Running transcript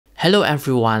Hello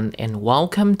everyone and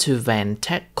welcome to Van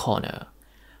Tech Corner.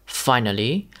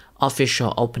 Finally,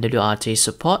 official OpenWrt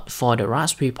support for the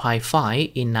Raspberry Pi 5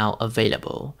 is now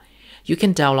available. You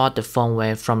can download the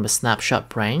firmware from the snapshot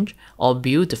branch or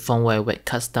build the firmware with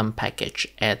custom package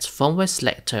at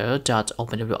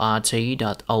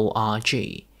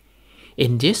firmwareselector.openwrt.org.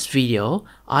 In this video,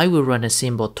 I will run a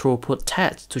simple throughput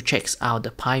test to check out the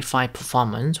Pi 5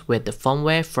 performance with the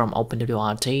firmware from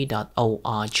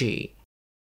openwrt.org.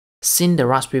 Since the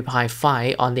Raspberry Pi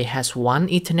 5 only has one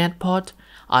Ethernet port,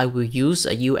 I will use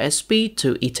a USB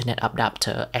to Ethernet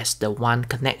adapter as the one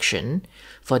connection.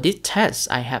 For this test,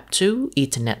 I have two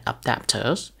Ethernet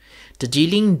adapters. The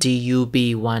G-Link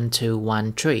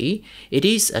DUB1213, it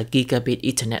is a Gigabit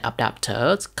Ethernet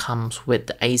adapter, comes with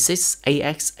the ASIX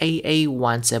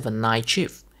AX88-179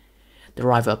 chip. The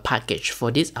driver package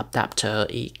for this adapter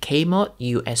is K-Mode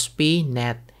USB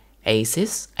NAT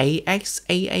ASIX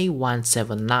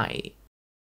AX88-179.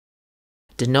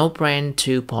 The no-brand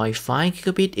 2.5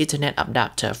 Gigabit Ethernet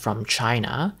adapter from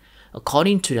China.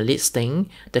 According to the listing,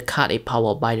 the card is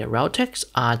powered by the Realtek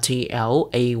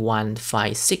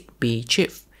RTL-A156B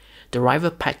chip. The driver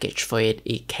package for it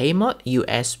is K-Mode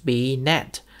USB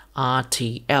NAT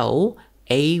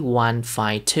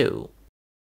RTL-A152.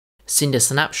 Since the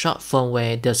snapshot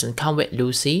firmware doesn't come with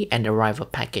LuCI and the driver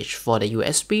package for the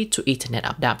USB to Ethernet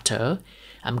adapter,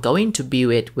 I'm going to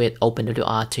build it with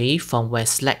OpenWrt firmware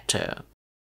selector.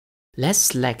 Let's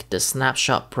select the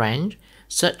snapshot branch,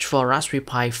 search for Raspberry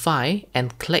Pi 5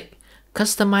 and click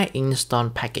Customize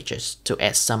Install Packages to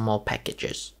add some more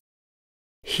packages.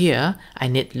 Here, I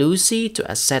need LuCI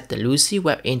to access the LuCI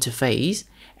web interface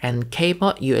and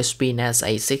K-Mode USB NAT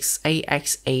ASIX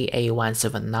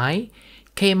AX88-179,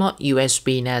 K-Mode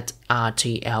USB NAT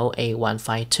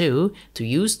RTL-A152 to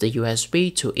use the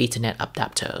USB to Ethernet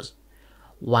adapters.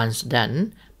 Once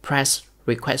done, press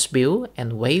Request Build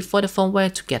and wait for the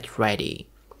firmware to get ready.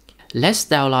 Let's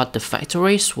download the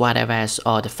factory SWAT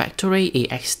or the factory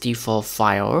ext4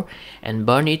 file and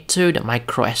burn it to the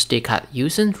microSD card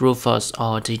using Rufus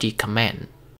or dd command.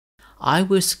 I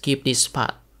will skip this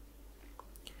part.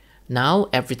 Now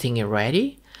everything is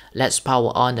ready. Let's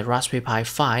power on the Raspberry Pi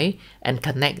 5 and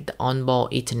connect the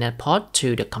onboard Ethernet port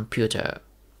to the computer.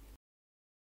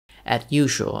 As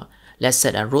usual, let's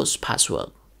set a root password.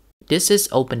 This is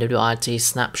OpenWrt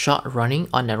snapshot running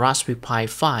on the Raspberry Pi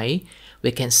 5.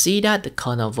 We can see that the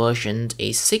kernel version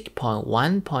is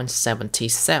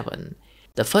 6.1.77.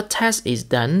 The first test is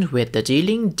done with the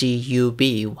G-Link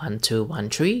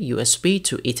DUB1213 USB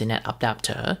to Ethernet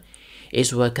adapter.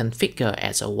 It will configure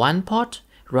as a one-port,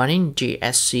 running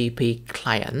GSCP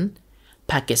client,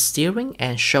 packet steering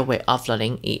and shortwave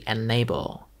offloading is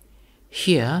enabled.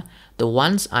 Here, the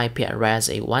one's IP address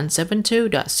is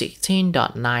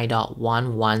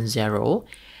 172.16.9.110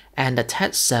 and the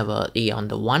test server is on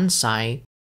the one side.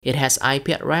 It has IP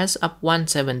address of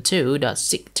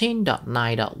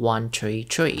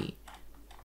 172.16.9.133.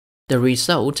 The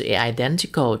result is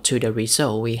identical to the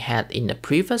result we had in the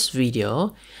previous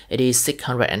video. It is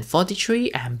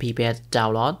 643 Mbps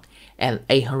download and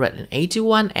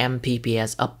 881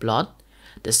 Mbps upload.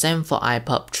 The same for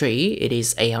iPub3, it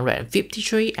is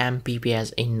 853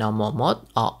 Mbps in normal mode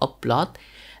or upload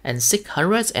and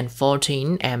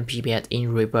 614 Mbps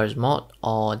in reverse mode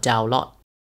or download.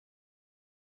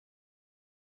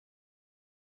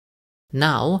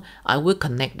 Now, I will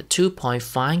connect the 2.5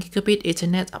 Gigabit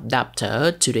Ethernet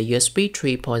adapter to the USB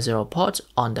 3.0 port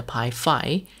on the Pi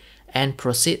 5 and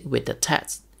proceed with the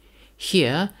test.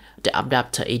 Here, the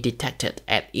adapter is detected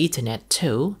at Ethernet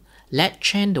 2. Let's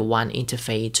change the one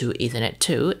interface to Ethernet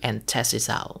 2 and test it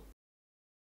out.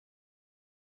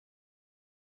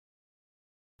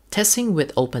 Testing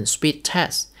with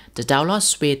OpenSpeedTest. The download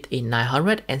speed is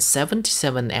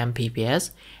 977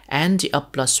 Mbps and the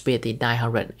upload speed is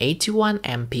 981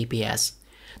 Mbps.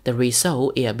 The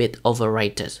result is a bit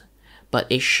overrated, but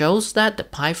it shows that the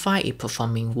Pi 5 is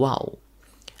performing well.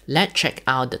 Let's check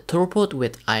out the throughput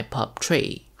with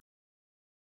iPub3.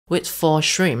 With 4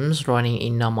 streams running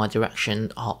in normal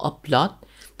direction or upload,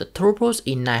 the throughput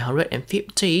is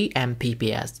 950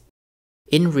 Mbps.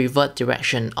 In reverse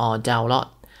direction or download,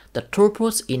 the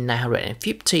throughput is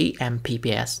 950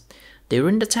 Mbps.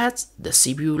 During the test, the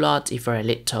CPU load is very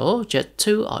little, just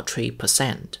 2 or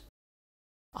 3%.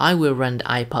 I will run the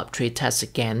iPub3 test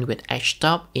again with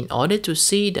htop in order to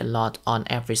see the load on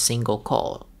every single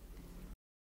core.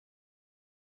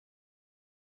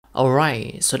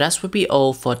 Alright, so that will be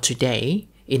all for today.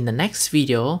 In the next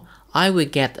video, I will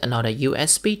get another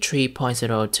USB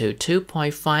 3.0 to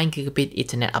 2.5 Gigabit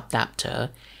Ethernet adapter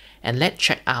and let's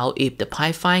check out if the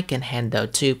PI file can handle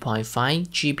 2.5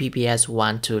 Gbps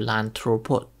WAN to LAN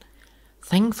throughput.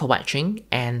 Thanks for watching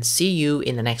and see you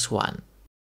in the next one.